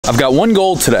I've got one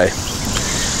goal today.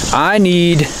 So I'm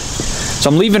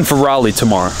leaving for Raleigh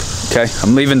tomorrow, okay?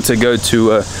 I'm leaving to go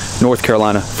to North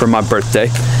Carolina for my birthday.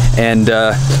 And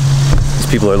these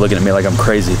people are looking at me like I'm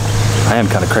crazy. I am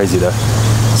kind of crazy though.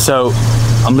 So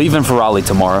I'm leaving for Raleigh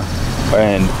tomorrow,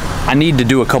 and I need to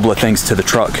do a couple of things to the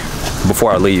truck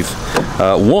before I leave.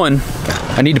 One,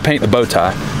 I need to paint the bow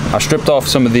tie. I stripped off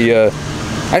some of the,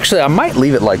 actually I might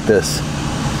leave it like this.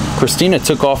 Christina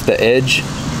took off the edge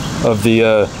of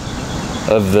the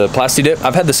Plasti Dip.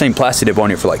 I've had the same Plasti Dip on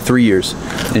here for like 3 years,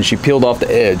 and she peeled off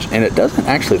the edge, and it doesn't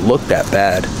actually look that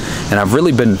bad. And I've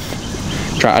really been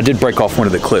trying, I did break off one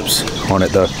of the clips on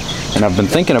it though, and I've been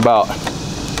thinking about,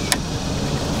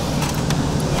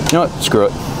 you know what, screw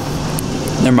it.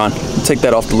 Never mind, I'll take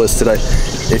that off the list today.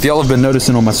 If y'all have been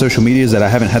noticing on my social medias that I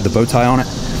haven't had the bow tie on it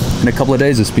in a couple of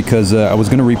days, it's because I was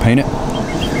gonna repaint it,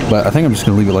 but I think I'm just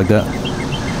gonna leave it like that.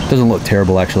 It doesn't look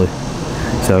terrible actually.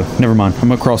 So never mind, I'm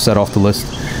gonna cross that off the list.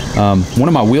 One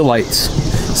of my wheel lights,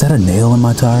 is that a nail in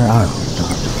my tire? I don't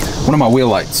know. One of my wheel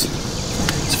lights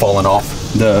is falling off.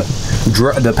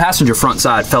 The passenger front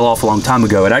side fell off a long time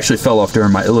ago. It actually fell off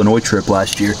during my Illinois trip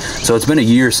last year. So it's been a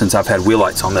year since I've had wheel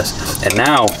lights on this. And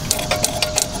now,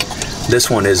 this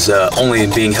one is only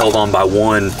being held on by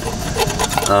one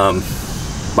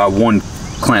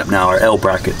clamp now, or L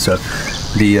bracket. So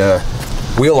the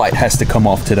wheel light has to come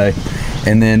off today.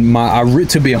 And then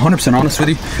to be 100% honest with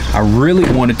you, I really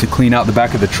wanted to clean out the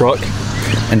back of the truck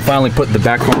and finally put the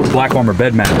black armor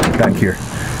bed mat back here.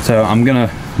 So I'm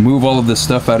gonna move all of this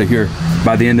stuff out of here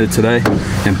by the end of today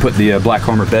and put the black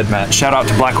armor bed mat. Shout out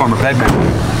to Black Armor Bed Mat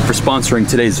for sponsoring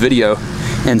today's video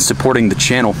and supporting the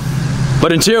channel.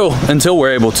 But until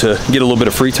we're able to get a little bit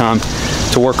of free time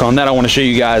to work on that, I want to show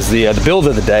you guys the build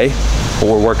of the day,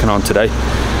 what we're working on today.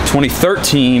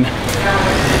 2013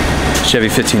 Chevy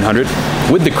 1500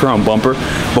 with the chrome bumper.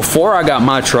 Before I got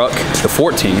my truck, the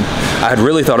 14, I had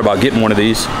really thought about getting one of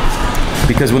these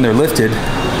because when they're lifted,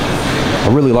 I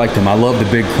really like them. I love the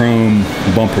big chrome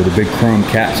bumper, the big chrome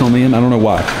caps on the end. I don't know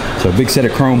why. So a big set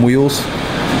of chrome wheels,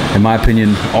 in my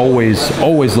opinion,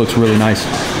 always looks really nice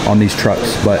on these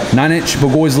trucks. But 9-inch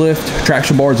Bogoys lift,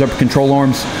 traction bars, upper control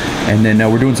arms, and then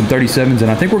we're doing some 37s,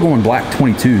 and I think we're going black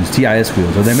 22s, TIS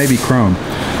wheels, or they may be chrome.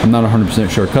 I'm not 100%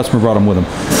 sure. Customer brought them with them.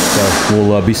 So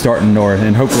we'll be starting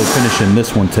and hopefully finishing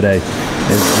this one today,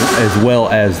 as well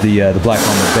as the black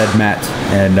armor bed mat,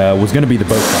 and was gonna be the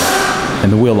bow tie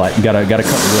and the wheel light. Gotta cut the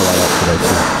wheel light off today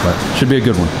too, but should be a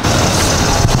good one.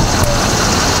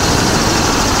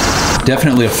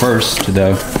 Definitely a first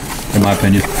though, in my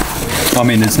opinion. I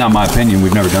mean, it's not my opinion.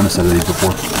 We've never done a set of these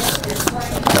before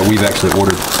that we've actually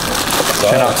ordered.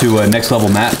 Shout out to Next Level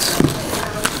Mats.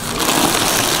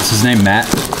 Is his name Matt?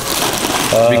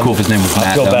 It'd be cool if his name was Matt.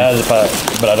 I feel bad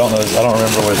but I don't know. I don't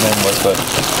remember what his name was. But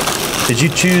did you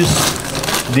choose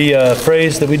the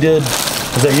phrase that we did?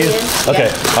 Was that you? Okay.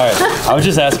 Yeah. All right. I was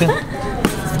just asking.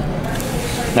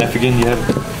 I forget you have.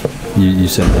 You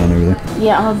said it down over there.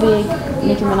 Yeah, I'm a big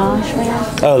Nicki Minaj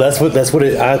fan. Oh, that's what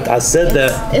it. I said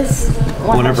that. It's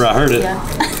whenever I heard it. Yeah.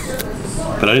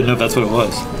 But I didn't know if that's what it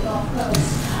was.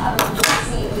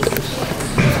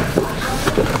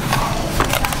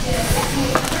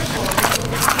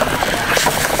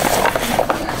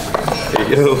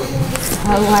 Yo.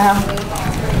 Oh wow.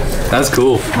 That's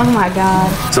cool. Oh my god.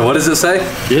 So what does it say?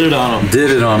 Did it on him.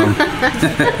 Did it on him.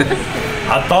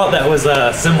 I thought that was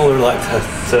similar like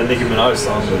to a Nicki Minaj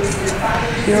song. But...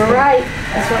 You're right.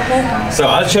 That's what happened. So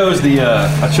I chose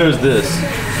this.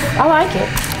 I like it.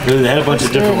 Really, they had a bunch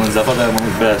of different ones. I thought that one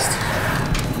was best.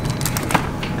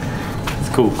 It's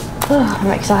cool. Oh,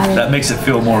 I'm excited. That makes it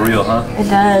feel more real, huh? It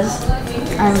does.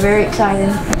 I'm very excited.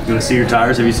 You want to see your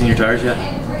tires? Have you seen your tires yet?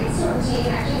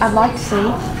 I'd like to see.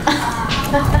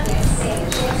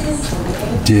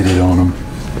 Did it on him.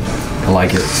 I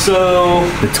like it. So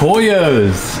the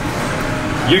Toyos.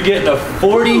 You're getting a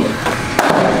 40, 50,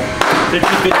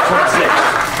 50, 26.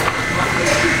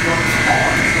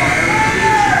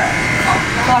 I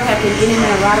thought I could get in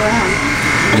there right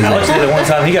around. Alex did it one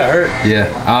time. He got hurt. Yeah,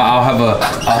 I'll have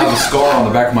a scar on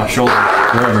the back of my shoulder,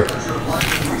 wherever.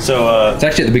 So it's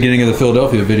actually at the beginning of the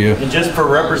Philadelphia video. And just for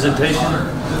representation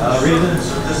reasons,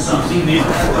 you've seen these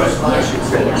before, right?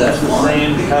 That's the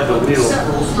same kind of wheel.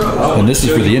 And this is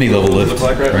for the any level lift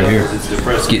right here.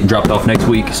 It's getting dropped off next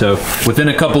week. So within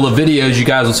a couple of videos, you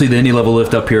guys will see the any level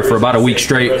lift up here for about a week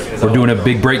straight. We're doing a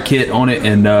big brake kit on it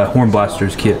and horn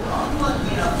blasters kit.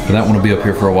 So that one will be up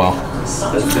here for a while. That's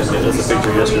a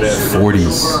picture yesterday.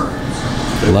 40s.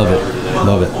 Love it.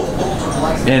 Love it.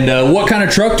 And what kind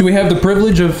of truck do we have the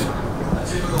privilege of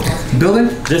building?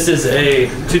 This is a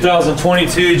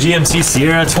 2022 GMC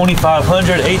Sierra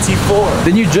 2500 AT4.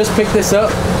 Didn't you just pick this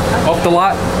up off the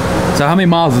lot? So how many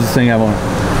miles does this thing have on it?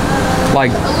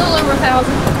 Like A little over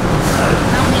 1,000.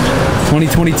 How many?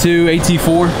 2022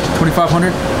 AT4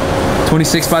 2500,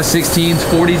 26 by 16s,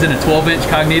 40s, and a 12-inch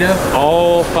Cognito.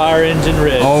 All fire engine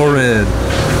red. All red.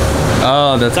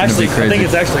 Oh, that's gonna be crazy. I think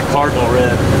it's actually cardinal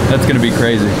red. That's gonna be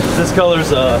crazy. This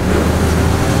color's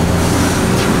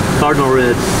cardinal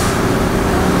red.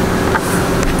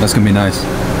 That's gonna be nice.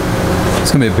 It's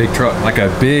gonna be a big truck, like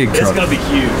a big truck. It's gonna be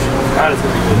huge. God, it's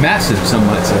gonna be huge. Massive, some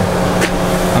might say.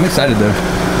 I'm excited though.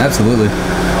 Absolutely.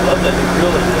 I love that new grill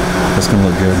they did. That's gonna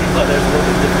look good. Seems like there's a little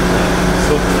bit different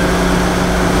silver.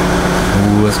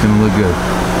 Ooh, that's gonna look good.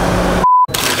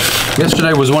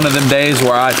 Yesterday was one of them days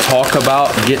where I talk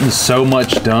about getting so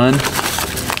much done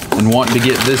and wanting to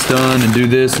get this done and do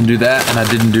this and do that, and I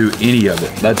didn't do any of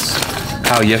it. That's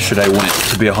how yesterday went,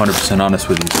 to be 100% honest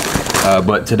with you.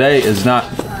 But today is not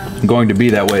going to be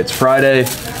that way. It's Friday,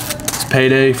 it's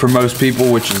payday for most people,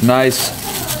 which is nice.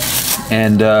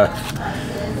 And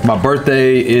my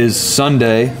birthday is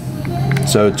Sunday,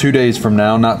 so 2 days from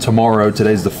now, not tomorrow.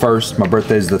 Today's the 1st, my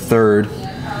birthday's the 3rd.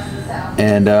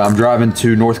 And I'm driving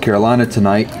to North Carolina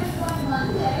tonight.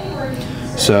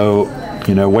 So,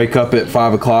 you know, wake up at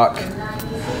 5 o'clock,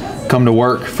 come to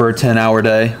work for a 10-hour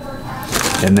day,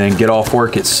 and then get off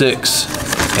work at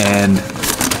 6 and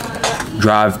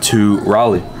drive to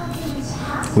Raleigh,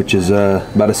 which is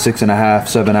about a 6.5,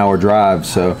 7-hour drive.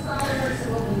 So,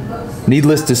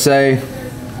 needless to say,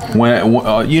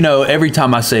 when you know, every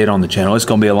time I say it on the channel, it's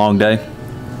gonna be a long day.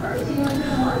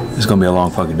 It's gonna be a long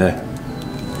fucking day.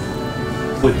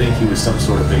 Would think he was some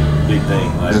sort of big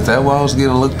thing. Like, Is that why I was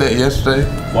getting looked at yesterday?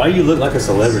 why do you look like a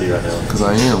celebrity right now? Because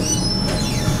I am.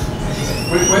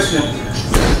 Quick question.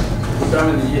 We're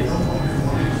driving the Jeep.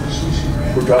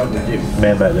 We're driving the Jeep.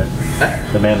 Man back there.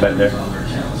 The man back there.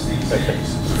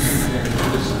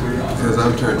 Because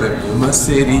I'm turned up in my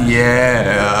city,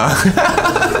 yeah.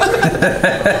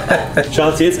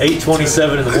 Chauncey, it's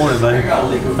 8:27 in the morning, buddy.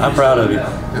 I'm proud of you.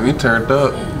 And we turned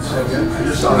up. You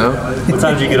know? What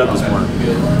time did you get up this morning?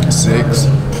 6.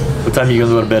 What time are you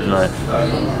gonna go to bed tonight?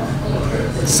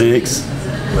 6.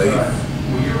 Late.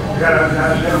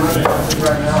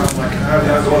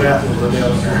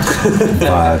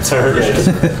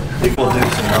 We'll do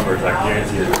some numbers, I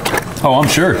guarantee it. Oh, I'm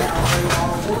sure.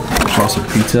 Saw some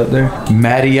pizza up there.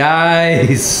 Matty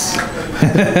Ice.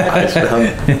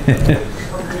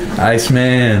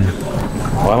 Iceman.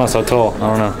 Why am I so tall? I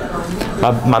don't know.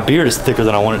 My beard is thicker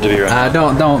than I want it to be right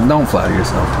now. Don't flatter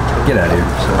yourself. Get out of here.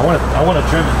 I want to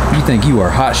trim it. You think you are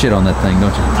hot shit on that thing,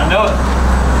 don't you? I know it.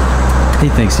 He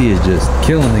thinks he is just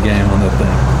killing the game on that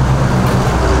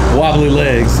thing. Wobbly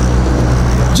legs.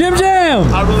 Jim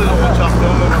Jam! I really don't want y'all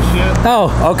filming and shit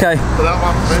Oh, okay. without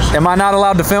my permission. Am I not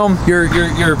allowed to film? You're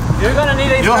You're gonna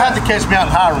need You'll have to catch me out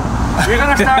in Hiram. You're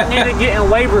gonna start needing getting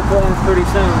labor forms pretty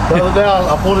soon. The other day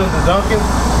I pulled into Dunkin'.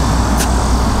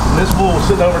 And this fool was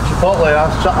sitting over at Chipotle.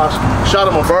 I shot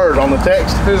him a bird on the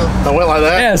text. I went like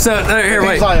that. Yeah, so here,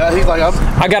 wait. He's like, I'm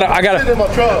sitting in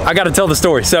my truck. I gotta tell the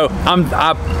story. So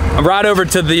I ride over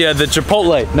to the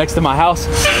Chipotle next to my house,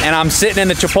 and I'm sitting in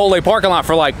the Chipotle parking lot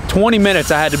for like 20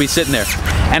 minutes. I had to be sitting there,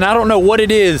 and I don't know what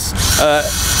it is.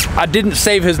 I didn't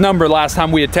save his number last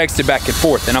time we had texted back and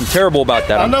forth, and I'm terrible about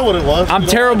that. I know what it was. I'm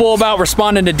terrible about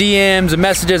responding to DMs and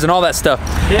messages and all that stuff.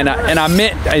 And I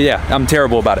meant, yeah, I'm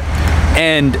terrible about it.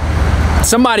 And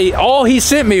somebody, all he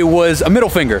sent me was a middle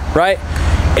finger, right?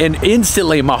 And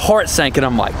instantly my heart sank, and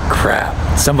I'm like,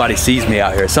 crap, somebody sees me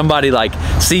out here. Somebody like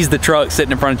sees the truck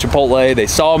sitting in front of Chipotle. They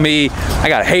saw me. I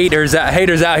got haters out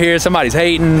here. Somebody's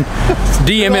hating.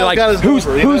 DM me like,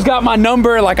 who's got my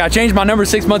number? Like, I changed my number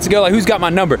 6 months ago. Like, who's got my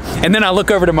number? And then I look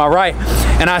over to my right,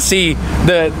 and I see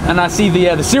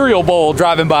the cereal bowl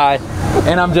driving by,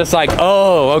 and I'm just like,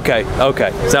 oh, okay.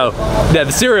 So yeah,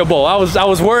 the cereal bowl. I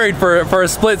was worried for a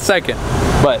split second,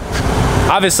 but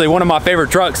obviously one of my favorite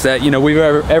trucks that, you know, we've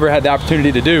ever had the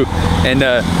opportunity to do, and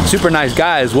super nice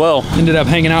guy as well. Ended up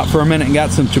hanging out for a minute and got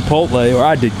some Chipotle, or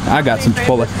I got some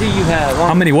Chipotle. Do you have?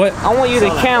 How many what? I want you to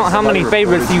count how many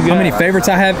favorites you got. How many favorites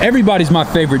I have? Everybody's my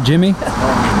favorite, Jimmy.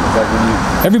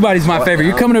 Everybody's my favorite.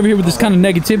 You're coming over here with this kind of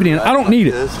negativity, and I don't need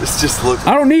it.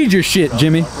 I don't need your shit,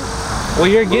 Jimmy. Well,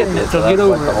 you're getting it, so get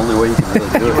over it. The only way you can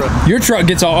really do it. Your truck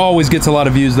always gets a lot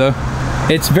of views, though.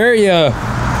 It's very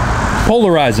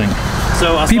polarizing.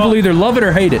 So People either love it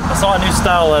or hate it. I saw a new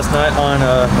style last night on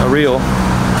a reel.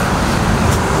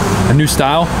 A new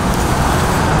style?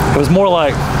 It was more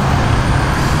like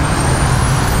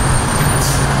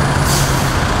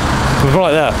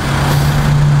that.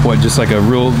 What, just like a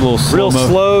little real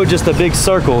slow, just a big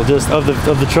circle, just of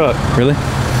the truck. Really?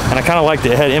 And I kind of liked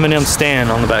it. It had Eminem's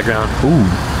Stand on the background. Ooh.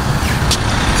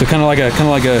 So kind of like a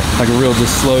real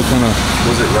just slow kind of.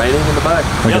 Was it raining in the back?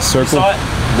 Like a circle? You saw it?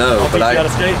 No, but I.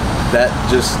 That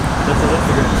just. That's his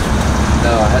Instagram.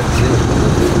 No, I hadn't seen it.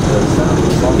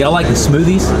 Y'all like the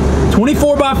smoothies?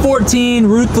 24x14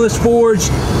 Ruthless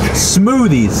Forged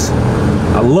SMOOTHIes.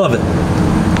 I love it.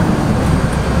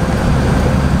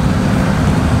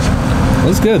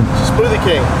 Looks good. Smoothie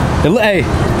King.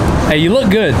 Hey, you look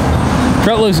good.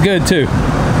 Truck looks good too.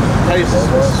 Hey,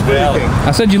 Smoothie King.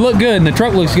 I said you look good, and the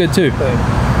truck looks good too.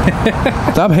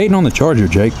 Stop hating on the Charger,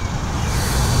 Jake.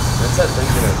 That's that thing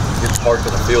gonna get parked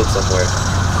in a field somewhere.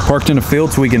 Parked in a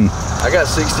field so we can. I got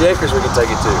 60 acres we can take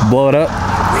it to. Blow it up. We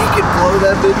can blow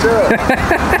that bitch up.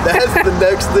 That's the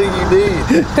next thing you need.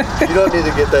 You don't need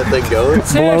to get that thing going.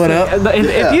 Blow it up.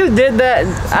 If you did that,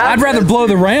 I'd rather blow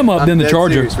the Ram up than the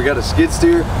Charger. Serious. We got a skid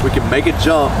steer. We can make it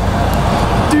jump.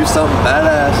 Do something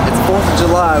badass. It's 4th of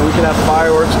July. We can have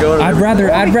fireworks going. I'd rather.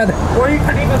 or you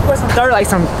could even put some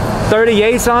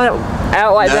 38s on it,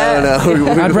 out like that. No,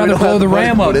 I'd rather blow the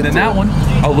Ram up than that one.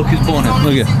 Oh, look who's pulling up.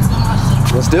 Look at it.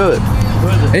 Let's do it.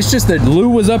 It's just that Lou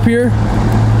was up here.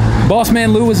 Boss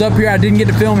man Lou was up here. I didn't get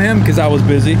to film him because I was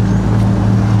busy.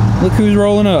 Look who's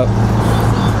rolling up.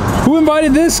 Who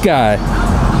invited this guy?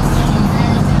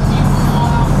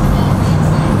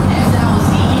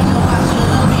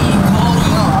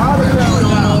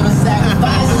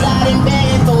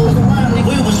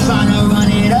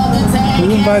 Who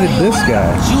invited this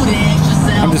guy?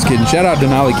 I'm just kidding. Shout out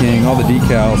Denali King, all the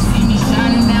decals.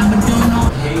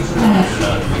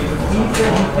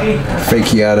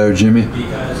 Fakeato Jimmy.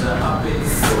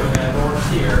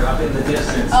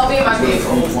 I'll be in my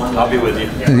vehicle. I'll be with you.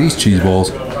 Look at these cheese balls.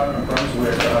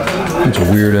 Bunch of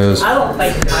weirdos. I don't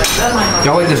think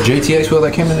Y'all like this JTX wheel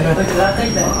that came in today?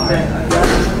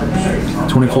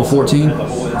 2414. I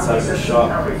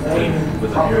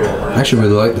actually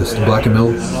really like this, the black and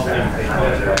milk.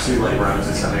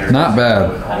 Not bad.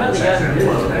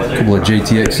 A couple of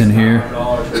JTX in here.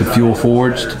 Some fuel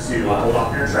forged.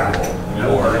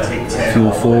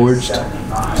 Fuel forged.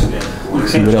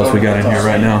 Let's see what else we got in here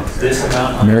right now.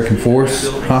 American Force,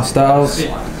 Hostiles.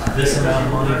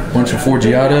 Bunch of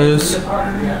Forgiatos.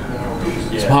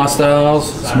 Some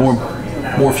Hostiles. Some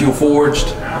more fuel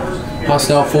forged.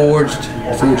 Hostile forged.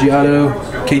 Forgiato.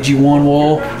 KG1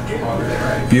 wall.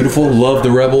 Beautiful. Love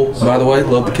the Rebel, by the way.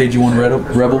 Love the KG1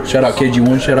 Rebel. Shout out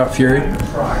KG1. Shout out Fury.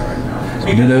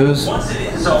 Dittos.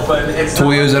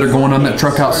 Toyos that are going on that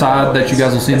truck outside that you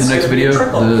guys will see in the next video.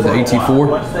 The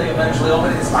AT4.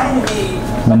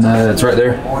 And it's right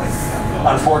there.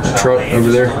 The truck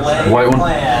over there. The white one.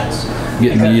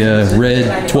 Getting the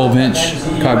red 12-inch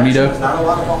Cognito.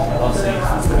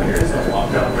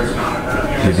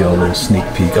 Give y'all a little sneak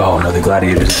peek. Oh no, the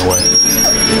Gladiator's in the way.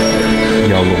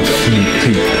 Y'all a little sneak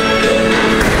peek.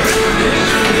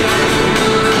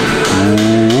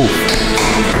 Ooh.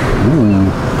 Ooh.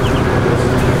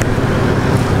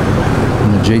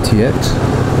 And the JTX.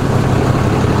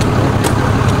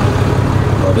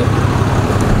 Love it.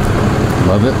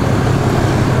 Love it.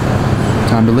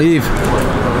 Time to leave.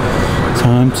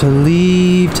 Time to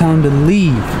leave. Time to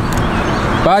leave.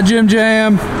 Bye, Jim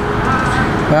Jam.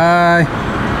 Bye.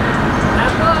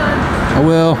 I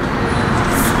will.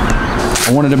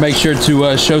 I wanted to make sure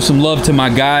to show some love to my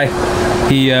guy.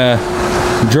 He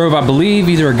drove, I believe,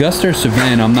 either Augusta or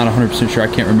Savannah. I'm not 100% sure.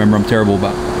 I can't remember. I'm terrible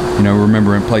about,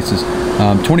 remembering places.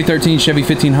 2013 Chevy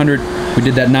 1500. We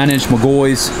did that 9-inch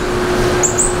McGoys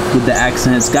with the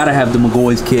accents. Gotta have the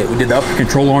McGoys kit. We did the upper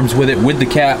control arms with it, with the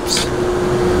caps.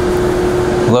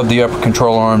 Love the upper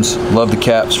control arms. Love the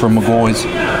caps from McGoys.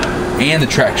 And the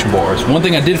traction bars. One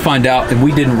thing I did find out, and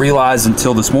we didn't realize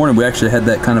until this morning, we actually had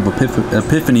that kind of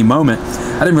epiphany moment.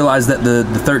 I didn't realize that the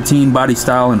 13 body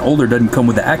style and older doesn't come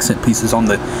with the accent pieces on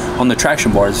the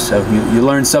traction bars. So you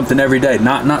learn something every day.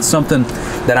 Not something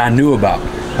that I knew about.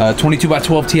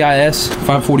 22x12 TIS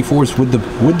 544s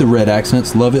with the red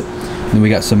accents. Love it. And then we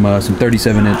got some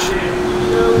 37-inch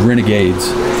Renegades.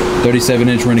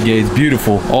 37-inch Renegades.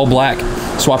 Beautiful. All black.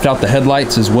 Swapped out the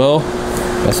headlights as well.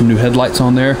 Got some new headlights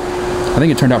on there. I think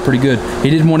it turned out pretty good. He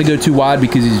didn't want to go too wide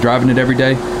because he's driving it every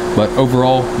day, but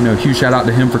overall, huge shout out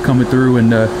to him for coming through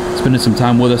and spending some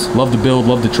time with us. Love the build,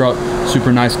 love the truck,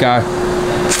 super nice guy.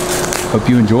 Hope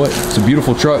you enjoy it. It's a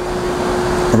beautiful truck.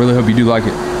 I really hope you do like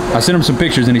it. I sent him some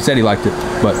pictures and he said he liked it,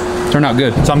 but it turned out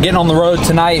good. So I'm getting on the road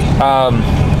tonight.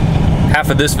 Half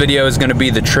of this video is gonna be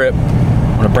the trip.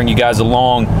 I'm gonna bring you guys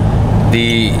along.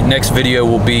 The next video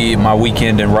will be my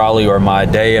weekend in Raleigh, or my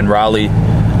day in Raleigh.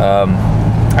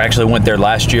 I actually went there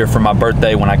last year for my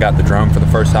birthday when I got the drone for the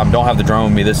first time. Don't have the drone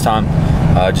with me this time.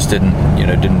 Just didn't,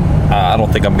 I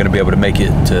don't think I'm gonna be able to make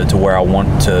it to where I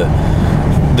want to,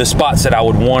 the spots that I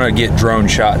would want to get drone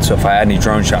shots. So if I add any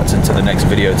drone shots into the next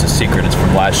video, it's a secret, it's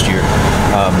from last year.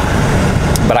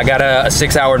 But I got a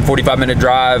 6 hour and 45 minute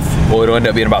drive. Well, it'll end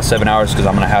up being about 7 hours because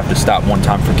I'm gonna have to stop one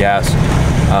time for gas.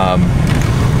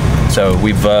 So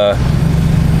we've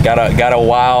got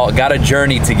a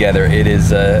journey together. It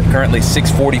is currently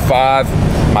 6:45.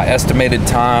 My estimated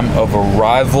time of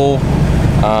arrival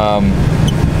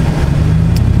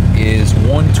is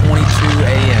 1:22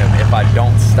 a.m. if I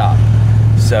don't stop.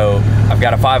 So I've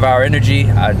got a 5 hour energy.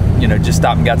 I just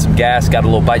stopped and got some gas, got a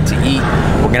little bite to eat.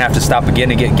 We're gonna have to stop again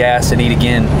to get gas and eat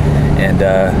again. And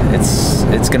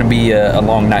it's gonna be a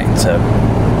long night. So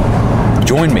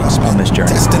join me on this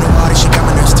journey. I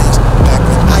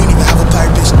ain't even have a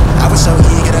purpose. I was so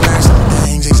eager to learn some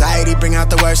things. Anxiety bring out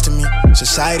the worst in me.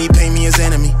 Society paint me as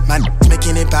enemy. My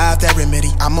making it by that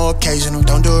remedy. I'm more occasional,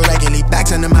 don't do it regularly.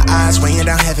 Bags under my eyes, weighing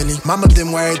down heavily. Mama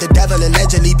been worried, the devil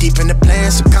allegedly deep in the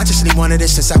plan. Subconsciously wanted it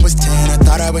since I was 10. I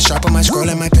thought I was sharp on my scroll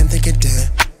and my pen thinking dead.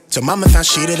 So mama found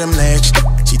she to them legs.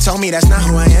 She told me that's not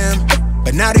who I am.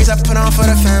 But nowadays I put on for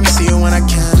the fam, see you when I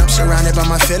can. I'm surrounded by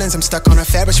my feelings, I'm stuck on a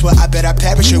Ferris wheel. I bet I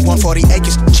perish at 140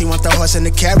 acres. She want the horse and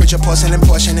the carriage, a porcelain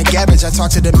portion of garbage. I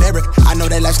talk to the mirror, I know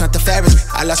that life's not the fairest.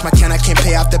 I lost my can, I can't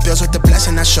pay off the bills with the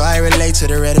blessing. I'm sure I relate to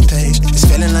the Reddit page. It's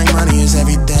feeling like money is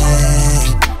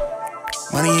everything.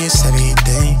 Money is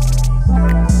everything.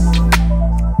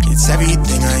 It's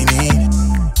everything I need.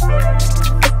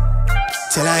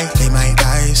 Till I lay my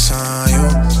eyes on you.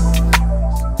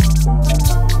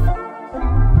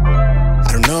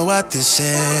 I don't know what this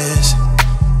is,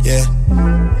 yeah,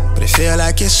 but I feel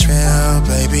like it's real,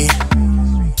 baby.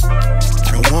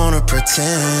 I don't wanna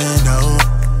pretend, no.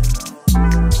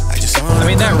 I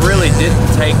mean, that really didn't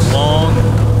take long.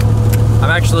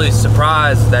 I'm actually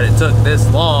surprised that it took this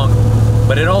long,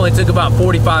 but it only took about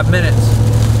 45 minutes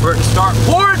for it to start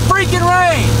pouring freaking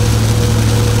rain.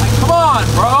 Like, come on,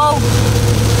 bro.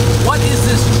 What is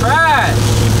this trash?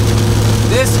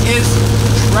 This is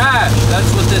trash.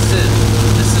 That's what this is.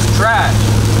 This is trash.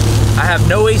 I have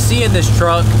no AC in this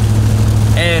truck,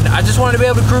 and I just wanted to be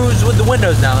able to cruise with the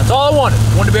windows down. That's all I wanted.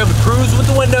 I wanted to be able to cruise with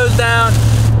the windows down,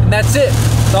 and that's it.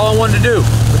 That's all I wanted to do.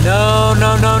 But no,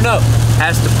 no, no, no.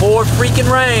 Has to pour freaking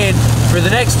rain for the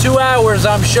next 2 hours,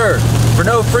 I'm sure, for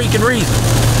no freaking reason.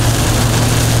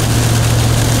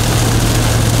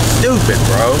 Stupid,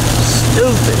 bro.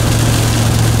 Stupid.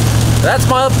 That's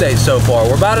my update so far.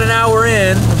 We're about an hour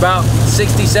in, about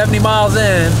 60, 70 miles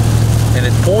in, and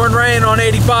it's pouring rain on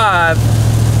 85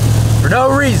 for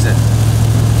no reason.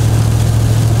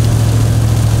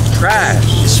 It's trash.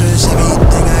 This was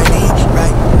everything I need,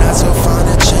 right? Not so far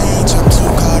to change. I'm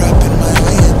too caught up in my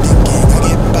way of thinking. I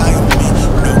get by on me.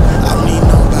 No, I don't need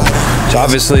nobody. So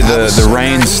obviously the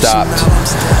rain stopped,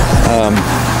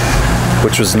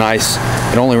 which was nice.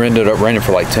 It only ended up raining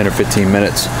for like 10 or 15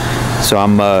 minutes. So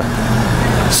I'm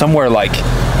somewhere like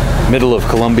middle of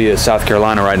Columbia, South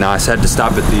Carolina right now. I had to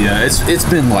stop at the, it's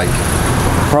been like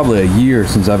probably a year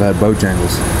since I've had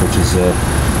Bojangles, which is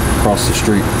across the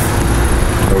street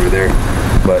over there.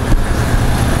 But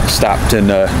stopped and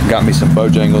got me some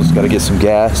Bojangles, got to get some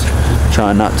gas.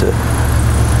 Trying not to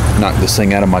knock this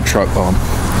thing out of my truck while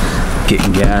I'm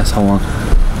getting gas. Hold on.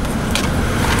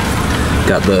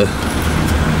 Got the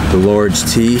large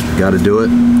tea, got to do it.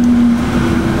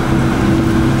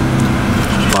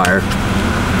 Fire.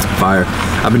 Fire.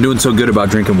 I've been doing so good about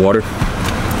drinking water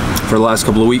for the last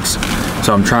couple of weeks,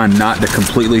 so I'm trying not to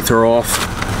completely throw off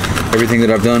everything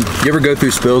that I've done. You ever go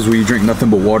through spills where you drink nothing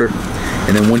but water,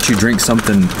 and then once you drink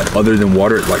something other than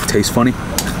water, it like tastes funny?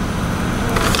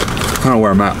 Kind of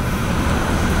where I'm at.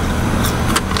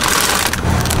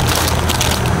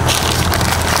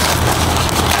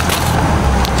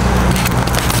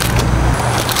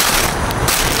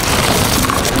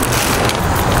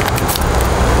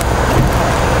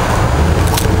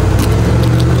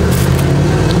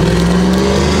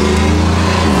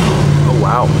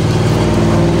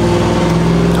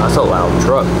 That's a loud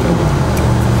truck.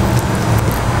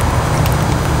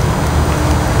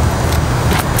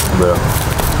 Bro.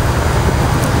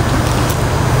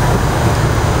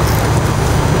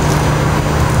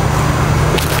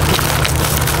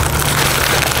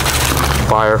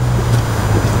 Fire.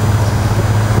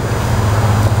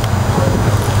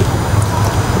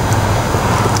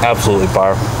 Absolutely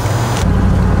fire.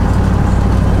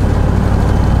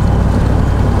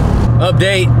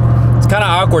 Update. It's kind of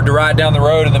awkward to ride down the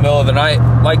road in the middle of the night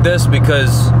like this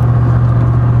because,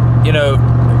 you know,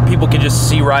 people can just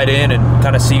see right in and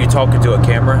kind of see you talking to a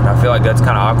camera. And I feel like that's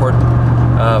kind of awkward.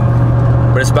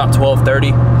 But it's about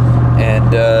 12:30,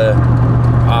 and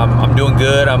I'm doing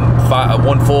good. I'm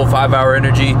one full 5-hour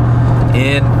energy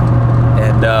in,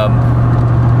 and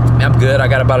I'm good. I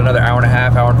got about another hour and a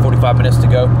half, hour and 45 minutes to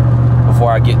go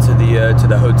before I get to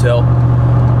the hotel.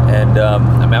 And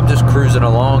I mean, I'm just cruising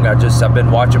along. I've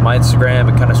been watching my Instagram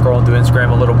and kind of scrolling through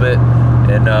Instagram a little bit,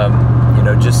 and you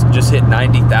know, just hit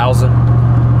 90,000,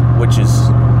 which is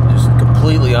just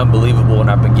completely unbelievable. And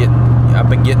I've been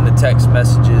getting the text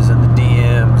messages and the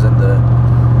DMs and the,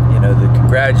 you know, the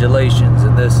congratulations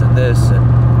and this, and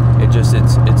I'm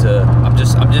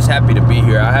just happy to be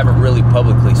here. I haven't really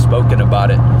publicly spoken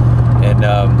about it, and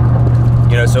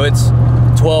you know, so it's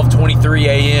 12:23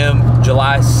 a.m.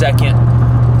 July 2nd.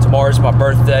 Tomorrow's my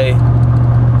birthday,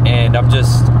 and it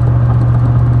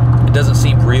doesn't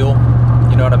seem real,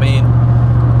 you know what I mean?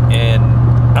 And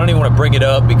I don't even want to bring it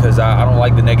up because I don't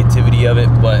like the negativity of it,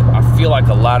 but I feel like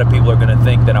a lot of people are going to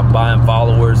think that I'm buying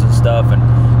followers and stuff. And,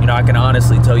 you know, I can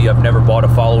honestly tell you I've never bought a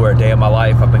follower a day in my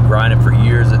life. I've been grinding for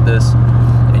years at this.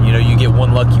 And, you know, you get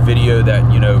one lucky video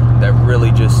that, you know, that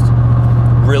really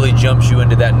jumps you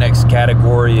into that next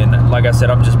category. And like I said,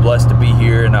 I'm just blessed to be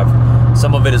here, and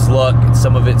some of it is luck and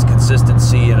some of it's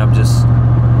consistency, and I'm just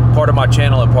part of my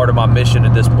channel and part of my mission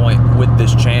at this point with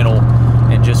this channel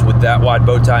and just with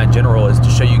Thatwide.bowtie in general is to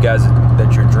show you guys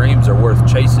that your dreams are worth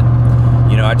chasing.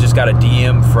 You know, I just got a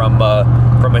DM from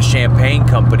a champagne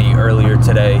company earlier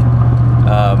today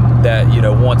that, you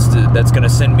know, that's going to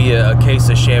send me a case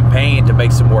of champagne to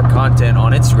make some more content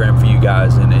on Instagram for you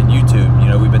guys and YouTube. You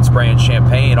know, we've been spraying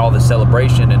champagne, all the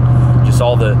celebration and just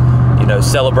all the, you know,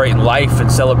 celebrating life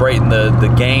and celebrating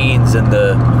the gains and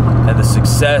the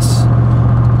success.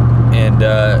 And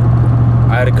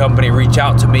I had a company reach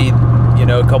out to me, you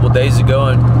know, a couple days ago,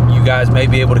 and you guys may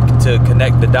be able to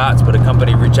connect the dots, but a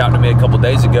company reached out to me a couple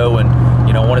days ago and,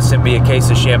 you know, want to send me a case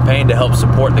of champagne to help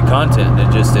support the content.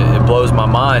 It blows my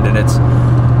mind, and it's,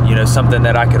 you know, something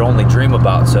that I could only dream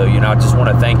about. So, you know, I just want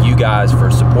to thank you guys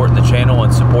for supporting the channel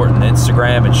and supporting the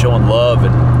Instagram and showing love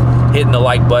and hitting the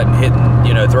like button,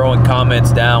 you know, throwing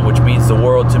comments down, which means the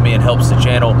world to me and helps the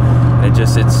channel. And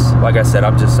it's like I said,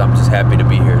 I'm just happy to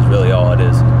be here is really all it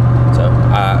is. So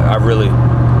I really,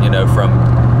 you know, from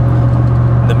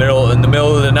in the middle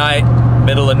of the night,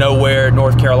 middle of nowhere,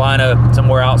 North Carolina,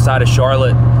 somewhere outside of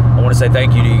Charlotte, I want to say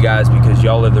thank you to you guys, because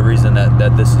y'all are the reason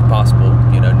that this is possible.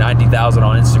 You know, 90,000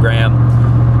 on Instagram,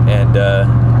 and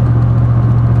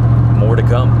more to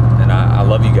come. And I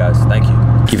love you guys. Thank you.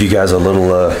 Give you guys a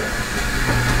little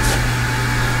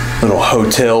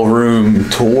hotel room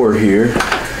tour here.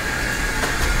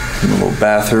 A little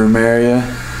bathroom area.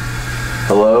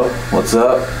 Hello, what's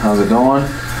up? How's it going?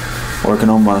 Working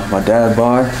on my dad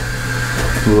bar.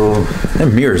 There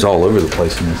are mirrors all over the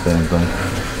place in this damn thing.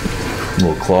 A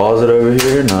little closet over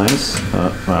here, nice.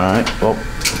 All right. Oh.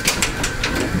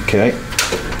 Okay.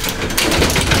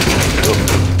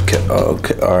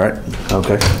 Okay. All right.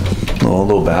 Okay. A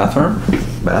little bathroom,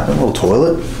 little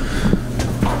toilet,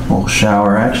 a little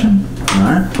shower action. All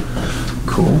right.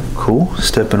 Cool.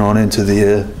 Stepping on into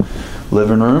the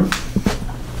living room.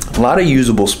 A lot of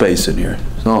usable space in here.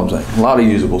 That's all I'm saying. A lot of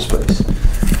usable space. A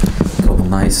couple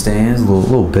nightstands, a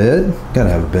little bed. Gotta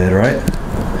have a bed, right?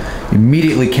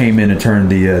 Immediately came in and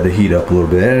turned the heat up a little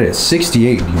bit. It's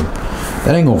 68 in here.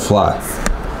 That ain't gonna fly.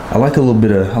 I like a little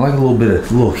bit of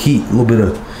heat, a little bit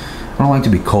of. I don't like to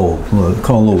be cold.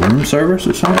 Call a little room service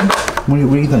or something. What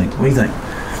do you think? What do you think?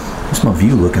 What's my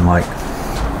view looking like?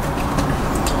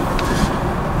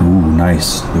 Ooh,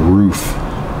 nice. The roof.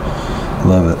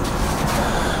 Love it.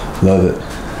 Love it.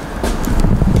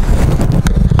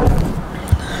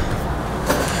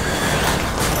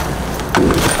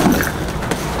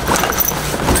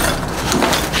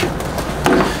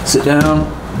 Sit down,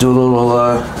 do a little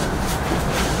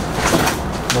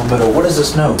bit of, what is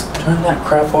this note? Turn that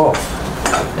crap off.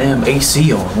 Damn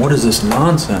AC on. What is this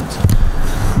nonsense?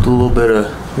 Do a little bit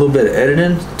of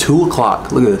editing. 2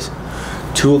 o'clock. Look at this.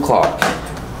 2 o'clock.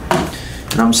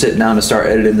 And I'm sitting down to start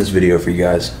editing this video for you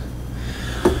guys.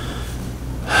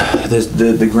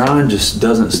 The grind just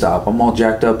doesn't stop. I'm all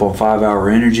jacked up on 5-hour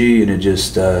energy, and it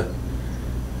just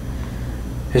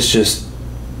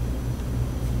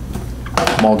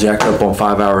I'm all jacked up on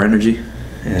 5-hour energy,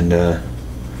 and I'm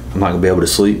not gonna be able to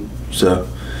sleep, so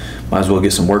might as well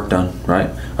get some work done, right?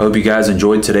 I hope you guys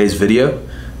enjoyed today's video.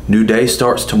 New day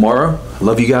starts tomorrow. I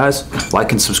love you guys.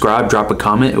 Like and subscribe, drop a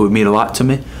comment. It would mean a lot to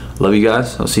me. Love you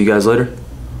guys. I'll see you guys later.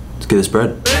 Let's get this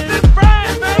bread.